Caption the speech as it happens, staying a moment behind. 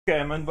Okay,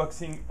 I'm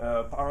unboxing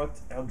Parrot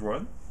AR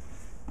Drone,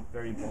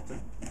 very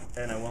important,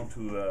 and I want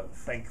to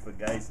thank the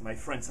guys, my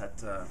friends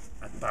at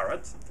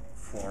Parrot,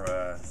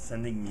 for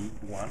sending me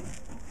one.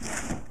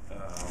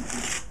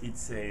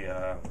 It's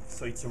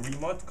a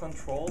remote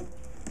control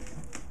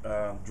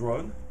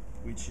drone,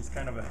 which is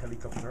kind of a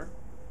helicopter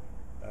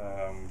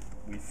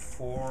with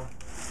four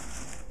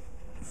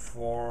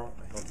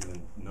I don't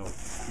even know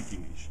speak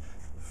English.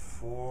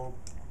 Four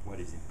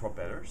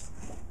propellers,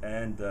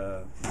 and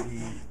the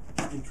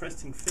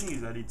interesting thing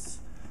is that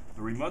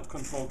the remote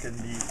control can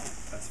be,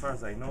 as far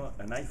as I know,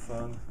 an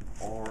iPhone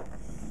or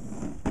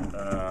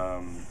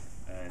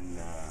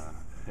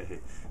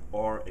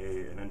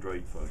an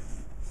Android phone.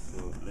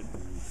 So let me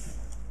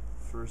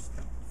first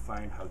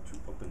find how to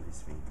open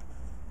this thing.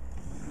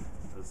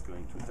 That's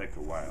going to take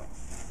a while.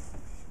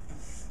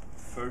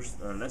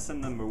 First, lesson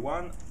number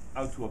one: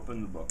 how to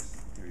open the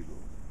box. Here you go.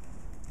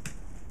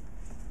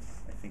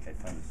 I think I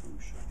found a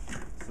solution.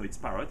 So it's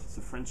Parrot, it's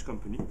a French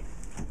company,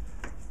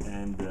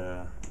 and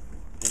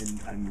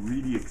I'm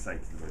really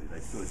excited about it. I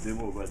saw a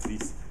demo about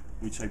this,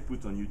 which I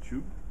put on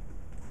YouTube,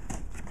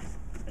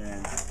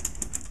 and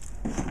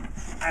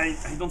I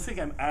don't think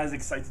I'm as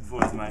excited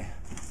for as my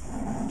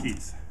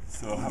kids.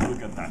 So have a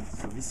look at that.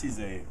 So this is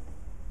a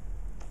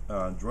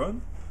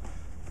drone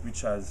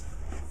which has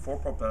four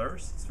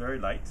propellers. It's very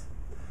light.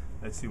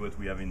 Let's see what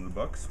we have in the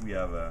box. We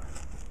have a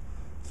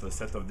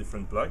set of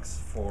different plugs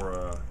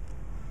for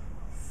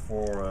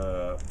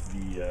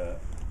the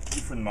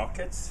different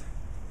markets.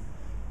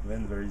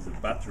 Then there is a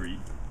battery,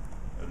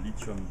 a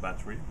lithium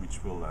battery,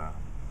 which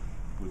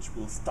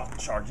will start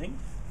charging.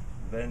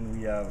 Then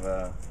we have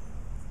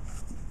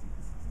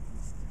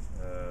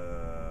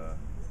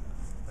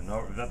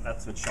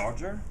that's a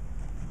charger.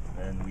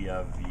 Then we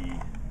have the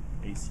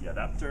AC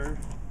adapter,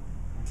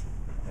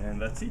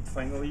 and that's it.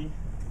 Finally,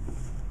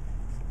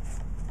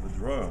 the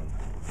drone.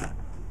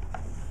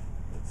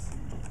 Let's see.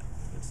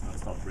 Let's not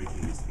start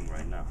breaking this thing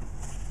right now.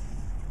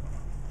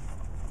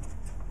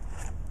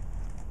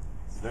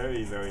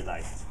 Very, very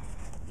light.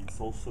 It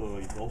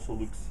also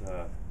looks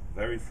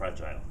very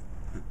fragile.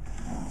 So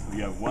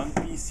we have one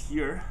piece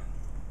here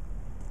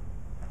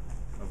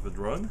of the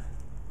drone,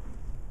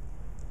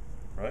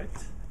 right?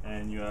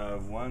 And you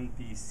have one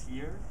piece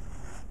here,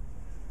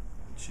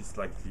 which is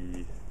like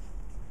the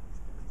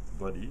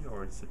body,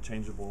 or it's a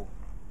changeable.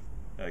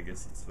 I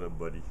guess it's the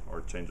body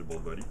or changeable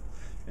body.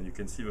 And you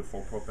can see the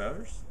four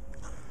propellers.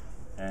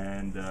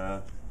 And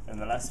the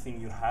last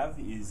thing you have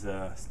is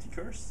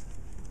stickers.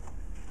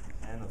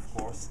 And of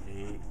course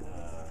a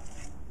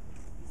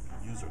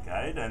user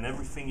guide, and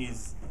everything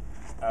is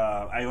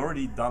I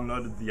already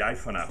downloaded the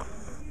iPhone app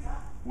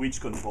which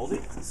controls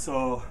it,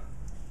 so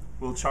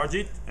we'll charge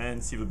it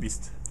and see the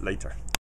beast later.